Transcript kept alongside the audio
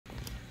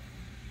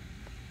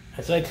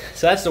So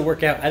that's the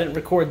workout. I didn't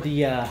record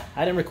the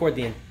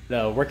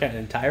workout in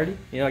entirety.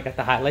 You know, I got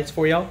the highlights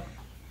for y'all.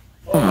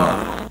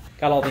 Got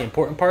all the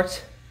important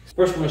parts.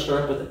 First, we're gonna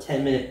start with a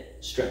 10-minute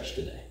stretch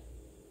today.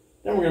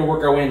 Then we're gonna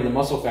work our way into the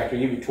Muscle Factory,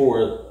 give you a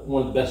tour of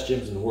one of the best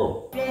gyms in the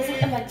world. Wir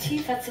versuchen immer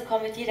tiefer zu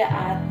kommen mit jeder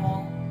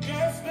Atmung.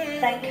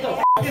 Dein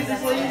Körper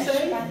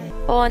entspannen.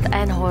 Und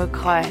ein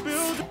Hohlkreuz.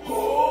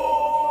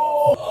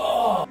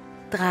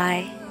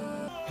 3.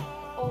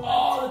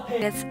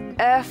 Jetzt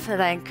öffne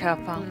deinen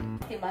Körper.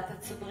 Die Matte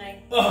zu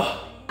bringen.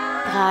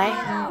 3.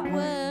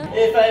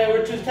 If I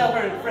were to tell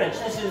her in French,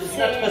 this is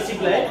not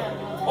possible.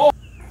 Oh.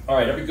 All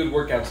right, every good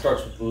workout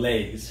starts with the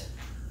legs.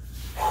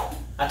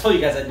 I told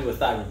you guys I'd do a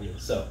thigh reveal,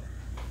 so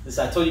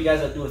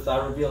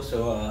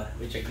let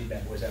me check these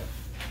bad boys out.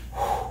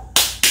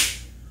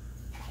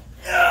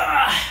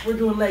 We're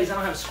doing legs. I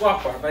don't have a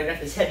squat bar, but I got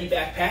this heavy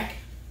backpack.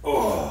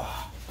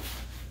 Oh,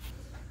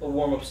 a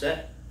warm-up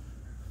set.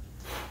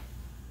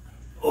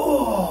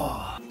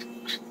 Oh.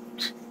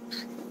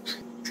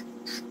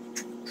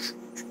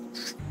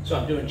 So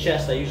I'm doing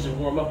chest. I usually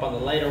warm up on the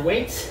lighter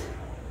weights.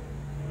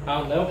 I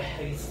don't know.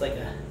 It's like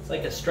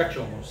a stretch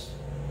almost.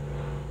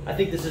 I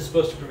think this is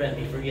supposed to prevent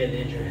me from getting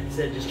injured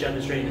instead of just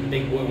jumping straight into the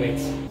big boy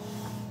weights.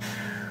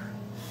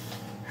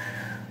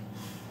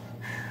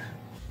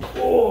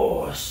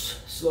 Oh,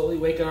 slowly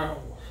working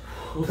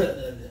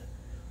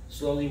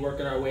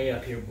our way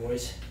up here,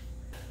 boys.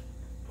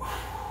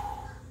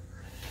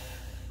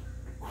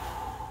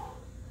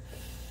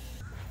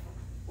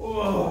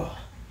 Oh,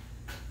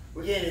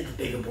 we're getting into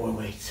bigger boy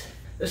weights.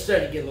 They're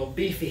starting to get a little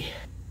beefy.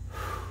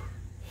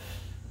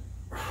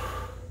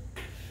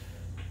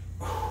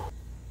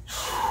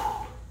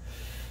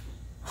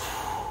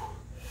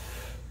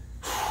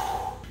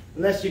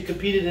 Unless you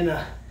competed in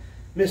a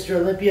Mr.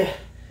 Olympia,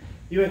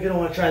 you ain't gonna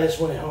want to try this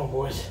one at home,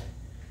 boys.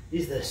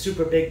 These are the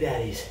super big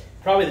daddies.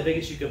 Probably the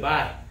biggest you could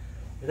buy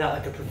without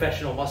like a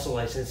professional muscle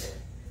license.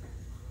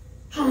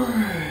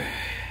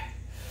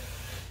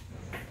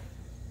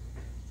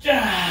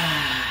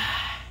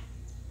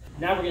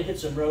 Now we're gonna hit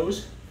some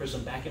rows for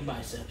some back and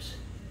biceps.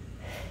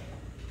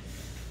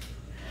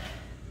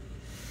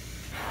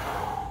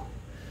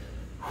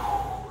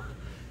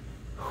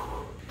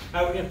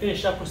 Now we're gonna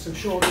finish up with some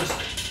shoulders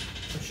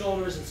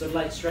and some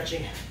light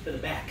stretching for the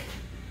back.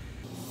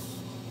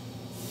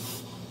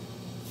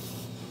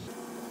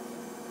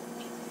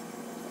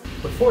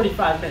 With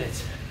 45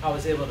 minutes, I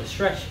was able to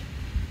stretch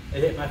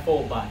and hit my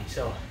full body.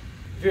 So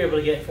if you're able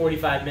to get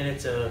 45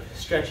 minutes of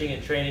stretching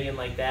and training in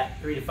like that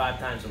 3 to 5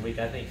 times a week,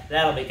 I think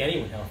that'll make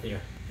anyone healthier.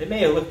 It may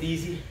have looked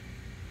easy,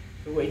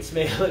 the weights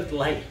may have looked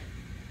light,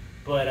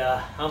 but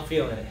I'm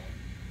feeling it.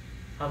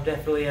 I'm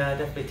definitely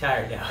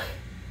tired now,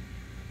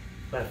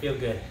 but I feel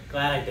good.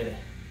 Glad I did it.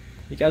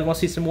 You guys want to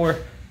see some more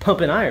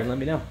pumping iron? Let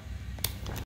me know.